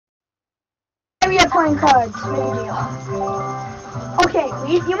we are playing cards. Maybe. Okay,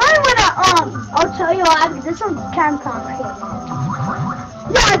 you might wanna I'll tell you all. This one's kind of complicated.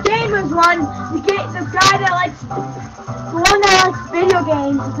 Yeah, gamers one. The guy that likes the one that likes video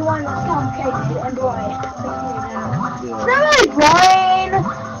games is the one that's complicated and boring. It's not really boring,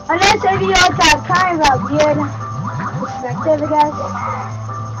 unless if you like that kind of weird perspective, I guess.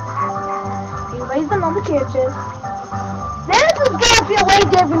 You raise them on the churches. Then it's just gonna feel way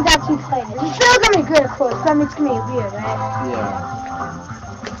different after you play this. It's still gonna be good, of course, but I mean, it's gonna be weird, right? Yeah.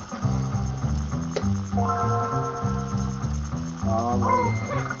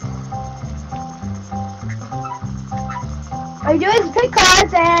 All you do is pick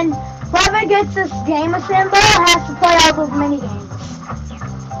cards, and whoever gets this game symbol has to play all those mini games.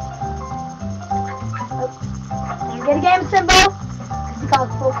 Get a game symbol. Because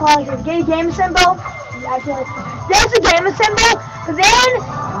full cards, you get a game symbol. There's a game symbol, but then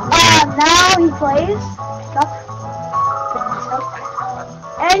now he plays.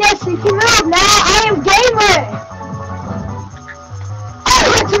 And yes, you can move. Now I am gamer. Oh,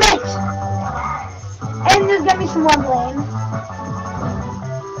 ultimate. And there's gonna be some more blame.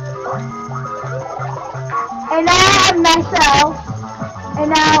 And now I have myself. And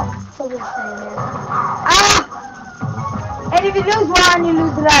now, so this thing is. And if you lose one, you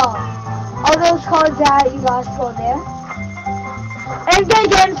lose it all. All those cards that you lost go there. And get a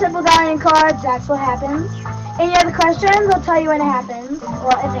game symbol down in cards, that's what happens. Any other questions? I'll tell you when it happens.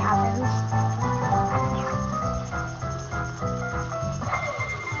 Or if it happens.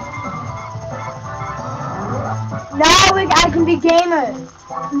 Now I can be gamer.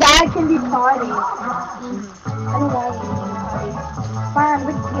 Now I can be party. I don't know how to be party. Fine, I'm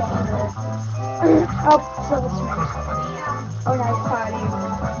a gamer. Oh, so it's nice. Oh, nice party.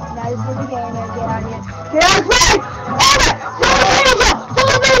 Nice little gamer. Get out of here. Get out of here!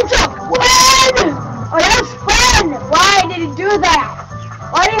 Win! Oh, that was fun! Why did he do that?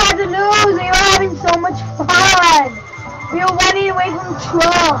 Why did he have to lose? We were having so much fun. We were running away from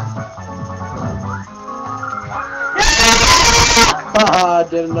trouble. Haha,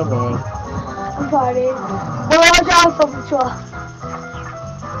 didn't avoid. I'm sorry. But watch out for patrol.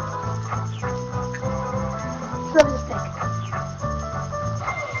 Silver stick.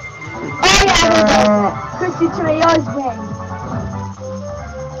 Oh yeah, Christy today you always win.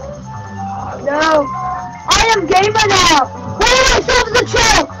 No. I am gamer now. Wait, myself is a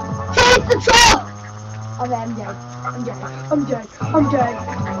troll. Chase the troll. Okay, I'm dead. I'm dead. I'm dead. I'm dead.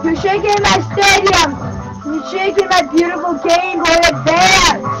 You're shaking my stadium. You're shaking my beautiful Game Boy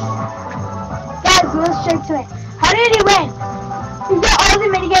Advance! Guys, let's check to it. How did he win? He got all the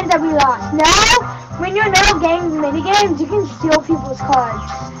minigames that we lost. Now, when you're no games minigames, you can steal people's cards.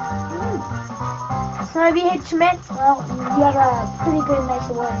 So if you hit Schmidt, well, you have a pretty good nice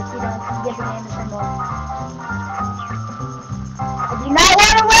award if you don't get the game symbol. I do not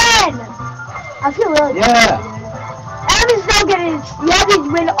want to win! I feel really bad, dude. And we still get it. You have to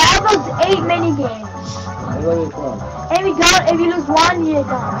win all those 8 minigames. If you lose one, you're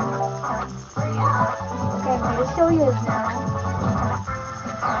done. Okay, but it still is now.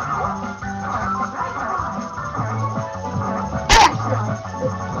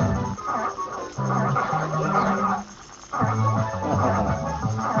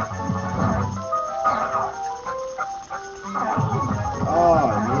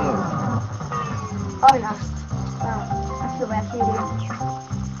 Oh yeah. I feel bad for you, dude.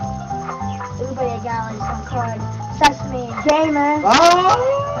 Everybody got like some card. Sesame Gamer. Oh!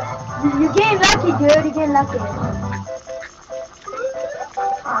 You're getting lucky, dude. You're getting lucky.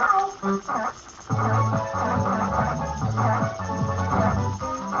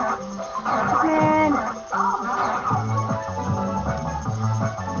 Man.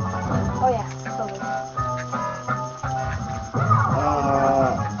 Oh yeah.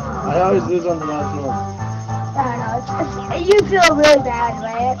 I always lose on the last one. I don't know. You feel really bad,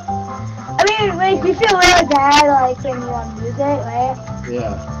 right? I mean, like, you feel really bad, like, when you want to lose it, right?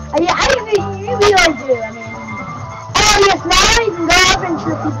 Yeah. You really do, I mean. Oh, yes, now you can go up and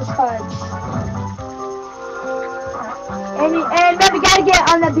shoot people's cards. And remember, you gotta get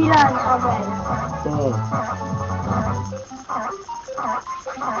on the beat on red. Cool.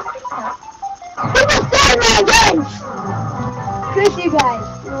 People start my games! Chris, you guys.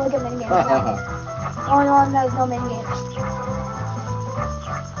 You look at mini games now. Oh, no, there's no mini games.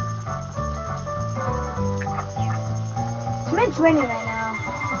 Schmidt's winning right now.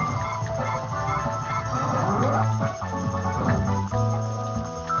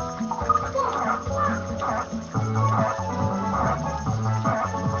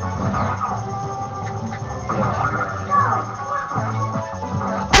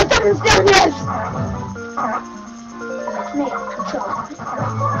 Oh, Let's do this! It's me, control.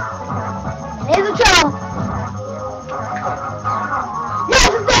 Here's the troll! Yes,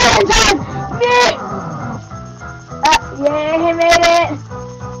 it's there in time! Me! Yeah, he made it!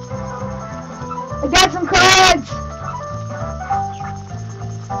 I got some cards!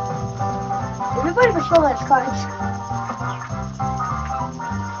 Everybody was full of cards.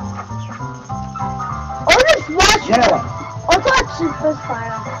 Oh, this watch! Yeah. Let's watch Super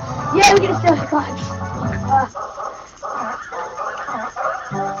Fire. Yeah, we're gonna steal the cards.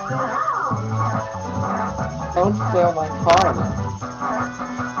 Don't steal my card.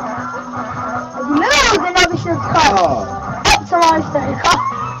 No, then I'll be stealing the cards. Oh. Oh, someone stole the card.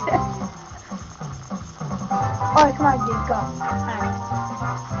 Alright, come on, dude, go.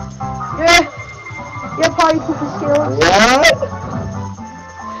 Alright. You're party pooper stealers. What?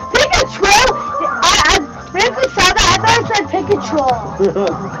 Pikachu! When we saw that, I thought it said Pikachu.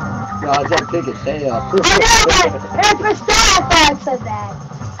 No, I said Pikachu. I know, but when I first saw it, I thought it said that.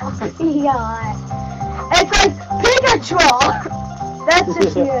 Yeah. It's like Pikachu. That's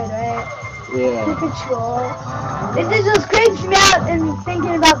just weird, right? Yeah. Pikachu. It just creeps me out in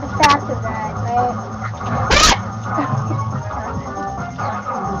thinking about the fact of that, right?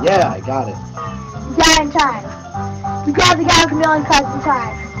 Yeah, I got it. You got it in time. You got the guy with a million cards in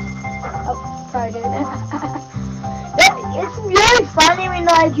time. Oh, sorry, dude. It's really funny when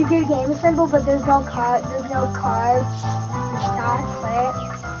like you get a game symbol, but there's no cards or stats, right?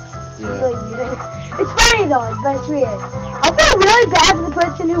 Yeah. It's really weird. It's funny though, but it's weird. I feel really bad for the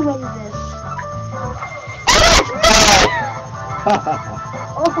person who wins this. And it's me!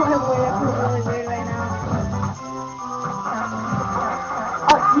 Oh my word, I feel really weird right now.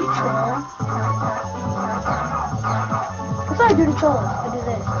 Oh, you troll. That's what I do to trolls. I do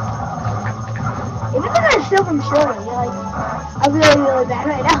this. Even if I steal from children, you're like, I'm really bad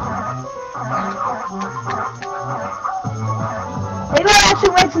right now. Maybe I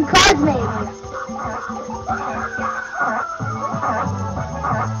should win some cards, maybe.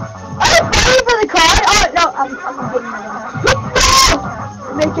 Are you fighting for the card? Oh, no, I'm getting it. No!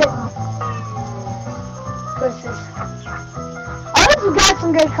 Make it. What's this? I also got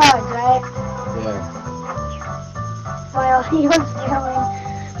some good cards, right? Yeah. While he was going.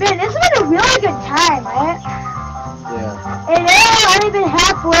 Man, this has been a really good time, right? Yeah. And now I'm not even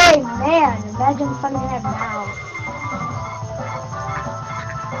halfway, man. Imagine if I'm gonna have now.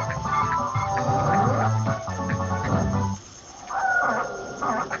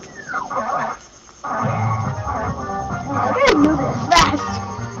 I gotta do this fast.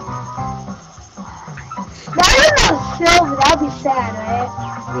 Now I don't know silver, that would be sad, right?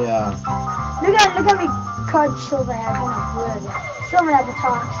 Yeah. Look at me card silver has on the wood. Silver at the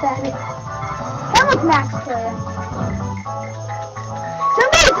top, sadly. That was max player.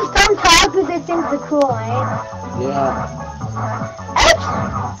 Somebody just don't talk because they think they're cool, right? Yeah.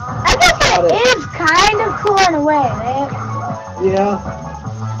 I guess that is kind of cool in a way, right? Yeah.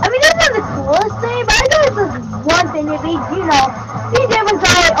 I mean, that's not the coolest thing, but I know it's just one thing that we, you know, these different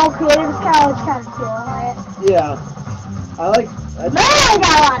all creative is kind of cool, right? Yeah. I like. Man, I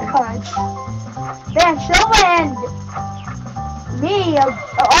got a lot of cards. Man, Silver and me are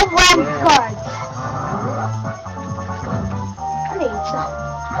all blank cards. I need some.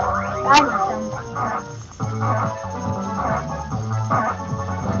 I need some.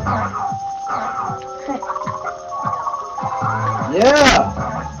 Yeah.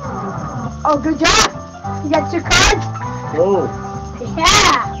 Oh, good job. You got 2 cards? Oh.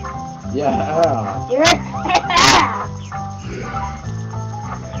 Yeah. Yeah. Yeah.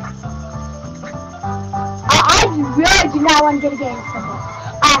 I really do not want to get a game symbol.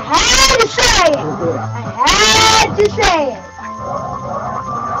 I had to say it. I had to say it.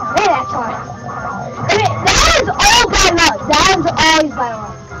 Man, that's hard. I mean, that is all by luck. That is always by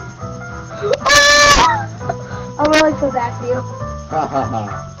luck. Oh! I really feel bad for you. Ha ha ha.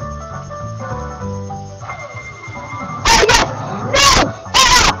 Oh, yes! No!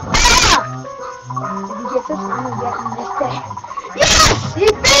 Did you get this? I'm gonna get him this day. Yes! He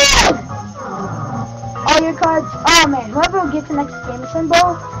failed! All your cards. Oh man, whoever gets the next game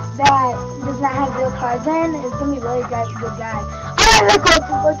symbol that does not have real cards in is gonna be really good guy. I look up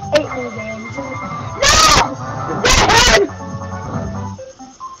to look 8 new games. No! Damn!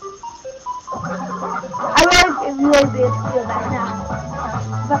 I really feel bad now.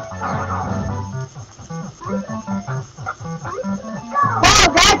 But wow,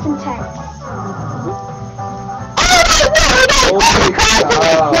 that's intense. Oh my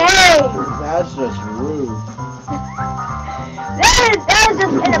god! That's just rude. That is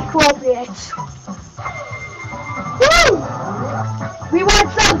just inappropriate. Woo! We want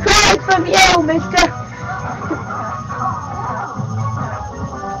some cards! cards from you, mister.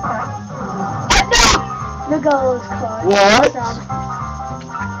 Look at all those cards. What?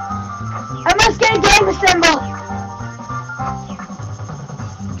 I must get a game symbol.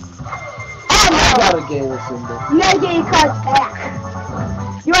 I got a game symbol. You gotta get your cards back.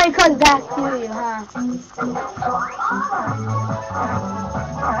 You want your cards back, do you, huh?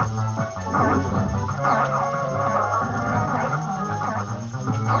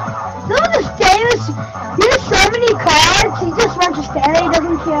 Look at the status. He has so many cards. He just wants to stand there. He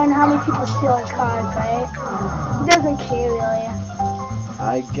doesn't care on how many people steal his cards, right? He doesn't care, really.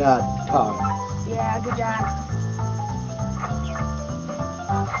 I got cards. Yeah, good job.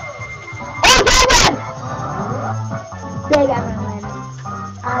 Oh, that one! They got my win.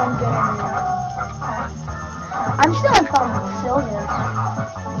 I'm good at it. I'm still in fun with silver.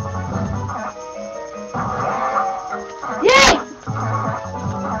 Yay!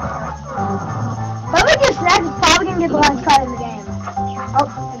 If I get snapped, it's probably gonna get the last card in the game. Oh,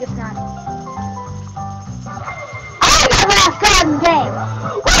 I guess not. I got the last card in the game!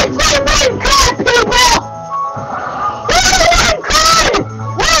 Where's my one card, people? Where's the one card?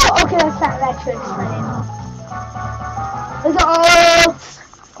 Wow! Okay, that's not that should explain. There's an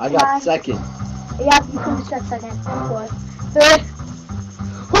I got second. Yeah, you can just got second. Fourth. Third.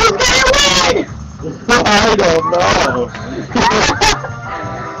 Who's gonna win? I don't know.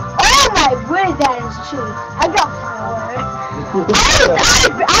 Oh my word, that is true. I got 4.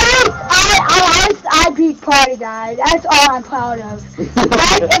 I beat Party Guy. That's all I'm proud of. If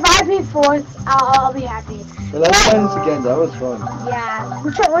I beat 4th, I'll be happy. Well, let's try this again. That was fun. Yeah.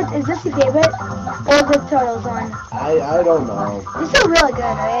 Which one? Is this your favorite? Or the Turtles one? I don't know. This is really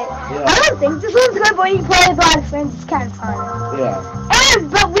good, right? Yeah. I don't think this one's good, but when you play with a lot of friends, it's kind of fun. Yeah.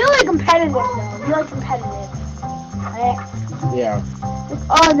 But really competitive, though. Really competitive. Right? Yeah.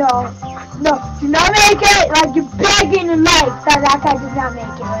 Oh, no. No, do not make it like you're begging in life. That guy did not make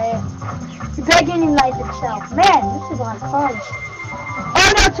it, right? You're begging in life itself. Man, this is a lot of cards. Oh,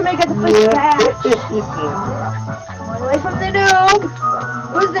 no, to make it the first match. One away from the noob.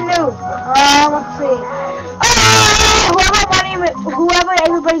 Who's the noob? Let's see. Oh, whoever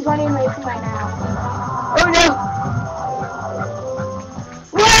everybody's running away from right now. Oh, no.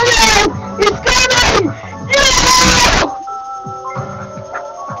 Wario! It's coming! No!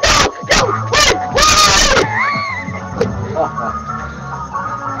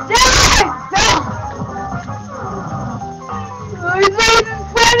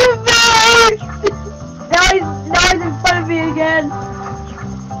 Again.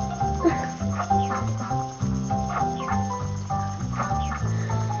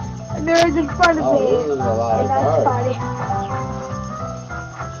 And there is in front of me. This is a lot of That's cards. funny.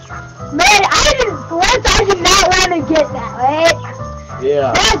 Man, I did not want to get that, right?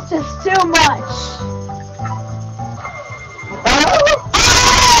 Yeah. That's just too much.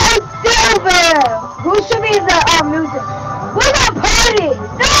 Silver! Who should be the music? We're not party!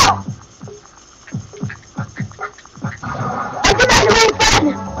 No!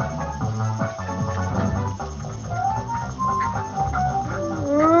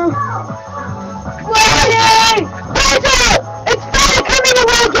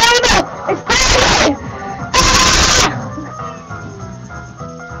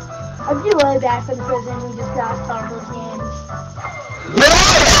 I feel really bad for the person who just lost all those games.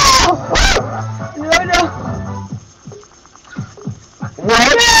 No, no.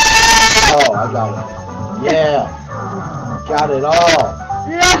 What? Oh, I got it. Yeah. Got it all.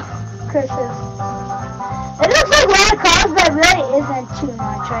 Yeah. Curses. It looks like a lot of cards, but it really isn't too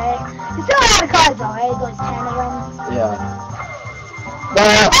much, right? It's still a lot of cards, though, right? Like 10 of them. Yeah. Oh,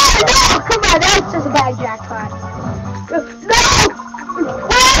 no! Come on, that's just a bad jackpot. No!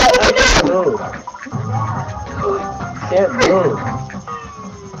 Can't move. Can't move.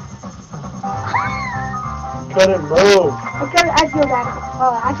 Couldn't move. I feel bad.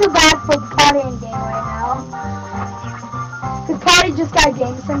 Oh, I feel bad for Party and Game right now. Because Party just got a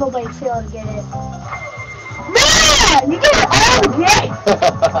game symbol, but he failed to get it. Man! You get it all game!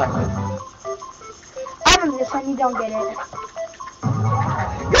 I'm in this one, you don't get it. No,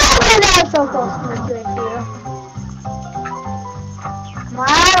 that was so close to the good for you. Come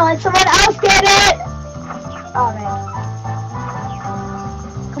on, let someone else get it! Oh, man.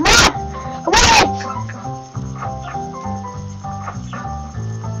 Come on! Come on!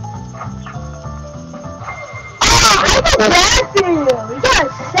 Oh, I feel bad for you! You got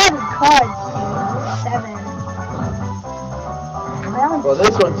 7 cards, dude. 7. Well,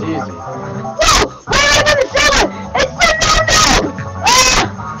 this one's easy. Whoa! Wait, I got the 7! It's the no!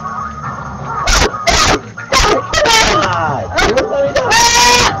 God!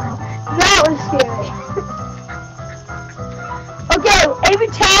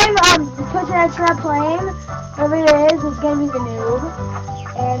 person that's not playing, whoever it is gonna be the noob.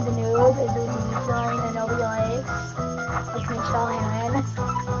 And the noob is the feeling that nobody likes. Like Michelle Hannon.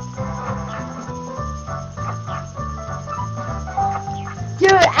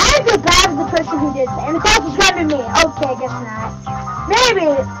 Dude, I feel bad for the person who did that. And of course it's gonna be me. Okay, guess not. Maybe.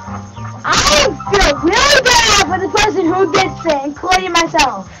 I feel really bad for the person who did it, including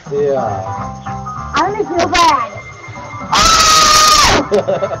myself. Yeah. I'm gonna feel bad. Oh! Oh,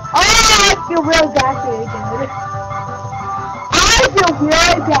 I feel really bad for you, dude. I feel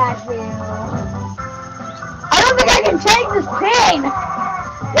really bad for you. I don't think I can take this pain.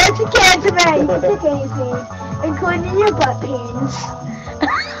 Yes, you can today. You can take anything, including your butt pains.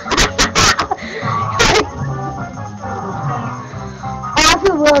 I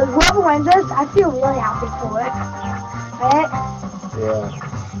feel really, whoever wins this, I feel really happy for it. Right? Yeah.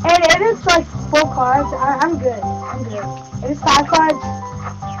 And if it's like full cards, I'm good. I'm good. If it's 5 cards,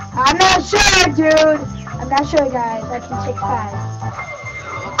 I'm not sure, dude. I'm not sure, guys. I can take 5.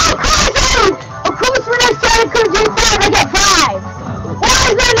 Of course, when I started could do 5, I get 5. Why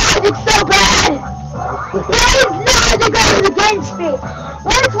is my logic so bad? Why is logic always against me?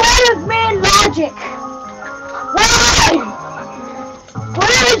 What's wrong with me and logic? Why? What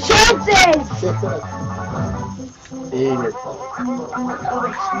are the chances? Eat it.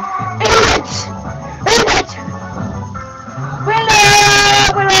 Eat it! Eat it! Win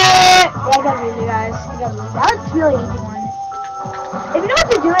it! Win it! Yeah, I gotta lose, you guys. I gotta lose. That was a really easy one. If you know what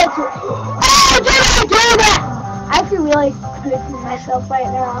to do, it's... Oh, did I do that? I feel really good for myself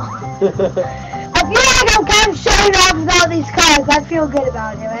right now. I feel like I'm kind of showing off with all these cards. I feel good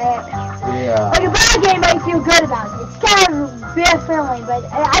about it, right? Yeah. Like a bad game, I feel good about it. It's kind of a bad feeling, but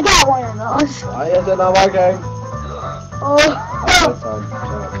I got one of those. Why is it not working? Oh.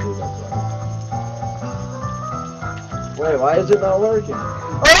 Wait, why is it not working?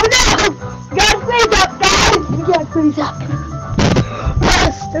 Oh no! You gotta freeze up, guys! You gotta freeze up.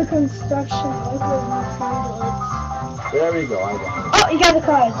 Yes, the construction. There we go, I got it. Oh, you got the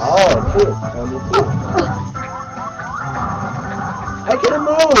cards. Oh, true. And me too. I couldn't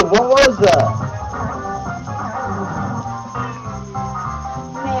move. What was that?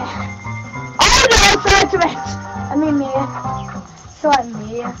 Man. Oh no, it's it. I mean me. So I'm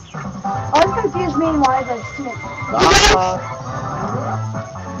me. Always confuse me and why is like Smith.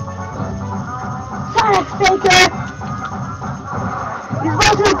 Sonic Faker! You're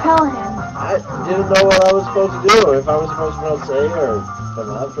supposed to repel him. I didn't know what I was supposed to do. If I was supposed to press A or come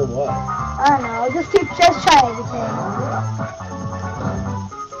left or what. I don't know. Just try everything.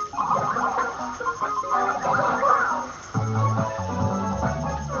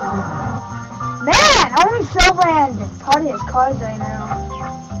 Man, only Silverhand party has cards right now.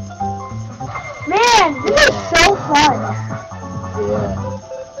 Man, this is so fun. Yeah.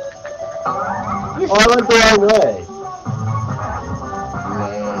 Just, Oh, I went the wrong way.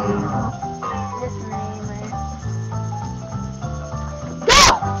 just anyway. Go!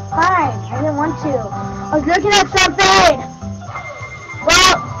 Fine, I didn't want to. I was looking at something.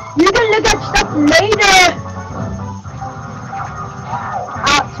 Well, you can look at stuff later.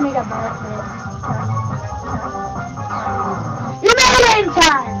 Ouch, me got bad. You made it in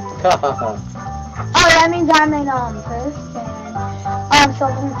time. Oh, that means I'm in first, and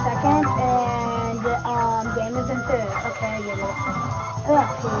Silver's in second, and Game is in third. Okay, I get it. Oh,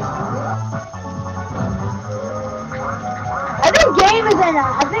 I think Game is in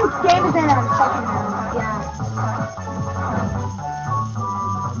second round. Yeah.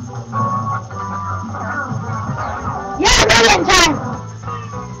 Yeah, I made it in time.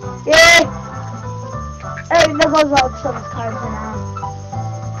 Yeah. Hey, there goes all Silver's cards in now.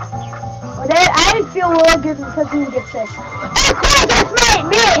 I feel real good because he gets this. Of course, that's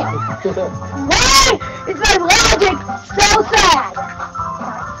me! Why is my logic so sad?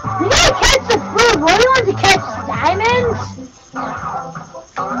 You gotta catch the food. What do you want to catch? Diamonds?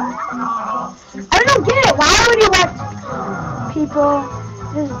 I don't get it. Why would you let people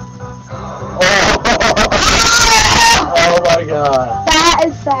just... Oh my god. That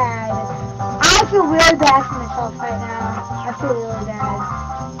is sad. I feel really bad for myself right now. I feel really bad.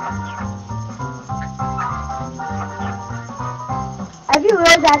 I feel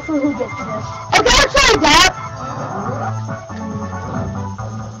really bad for who gets this. Okay, let's try that.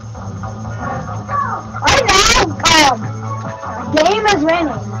 Right now, Game is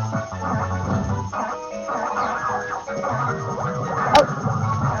winning.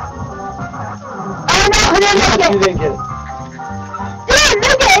 Oh no, I didn't make it. You didn't get it. Dude,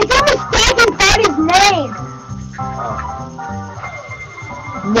 look at it. It's almost taking Party's name.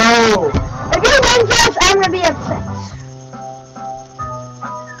 No. If he wins this, I'm gonna be upset.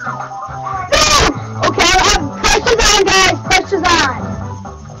 on, guys. Pressure's on.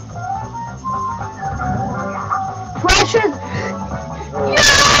 Pressure's...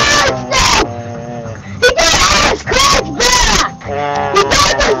 Yes! He got his cards back! He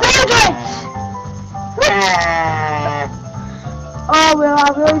got the vengeance! Oh, well, I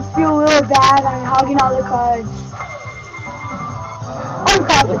really feel really bad. I'm hogging all the cards.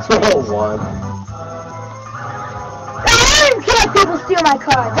 One. I don't care if people steal my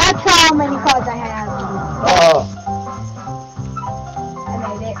cards. That's how many cards I have. Oh. I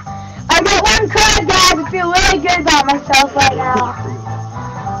made it. I got one card, guys. I feel really good about myself right now.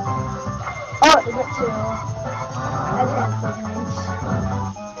 Oh, I got two. That's improvements.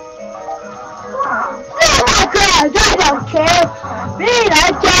 Steal my cards! I don't care. Me, I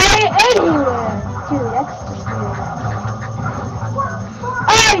carry anywhere. Dude, that's just weird.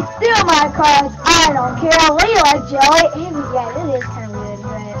 Hey, steal my cards. I don't care. I really like jelly. Yeah, it is kind of weird,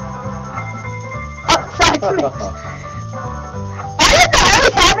 but... Oh, sorry, it's mixed. Why does that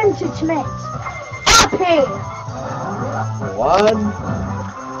always happen to Schmitz? Up here. One.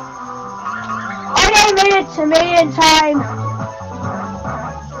 I made it to me in time.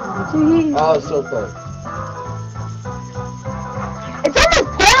 Oh, so close. It's almost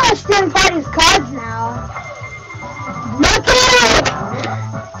pointless stealing party's cards now. Look at it!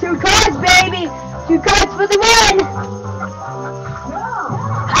 2 cards, baby! 2 cards for the win!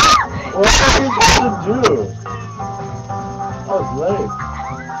 What are you supposed to do? Oh, it's late.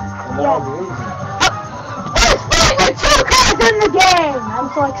 And now I'm losing. Let's find the 2 cards in the game! I'm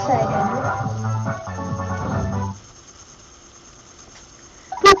so excited.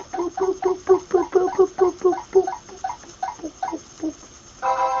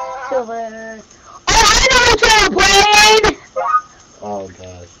 Silver. Oh, I know what you're playing! Oh,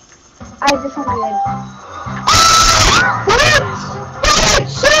 gosh. I just want to win. What?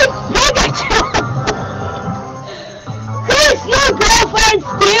 Shit! Pikachu! Chris, your girlfriend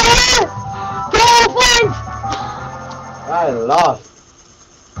stealer! Girlfriend! I lost.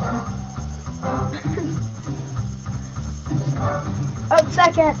 Oh,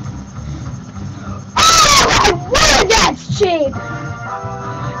 second. Oh, I won! That's cheap!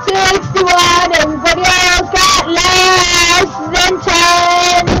 61, everybody else got less than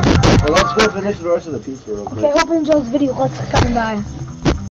 10! Well, let's go finish the rest of the pizza real quick. Okay, hope you enjoyed this video. Let's come by.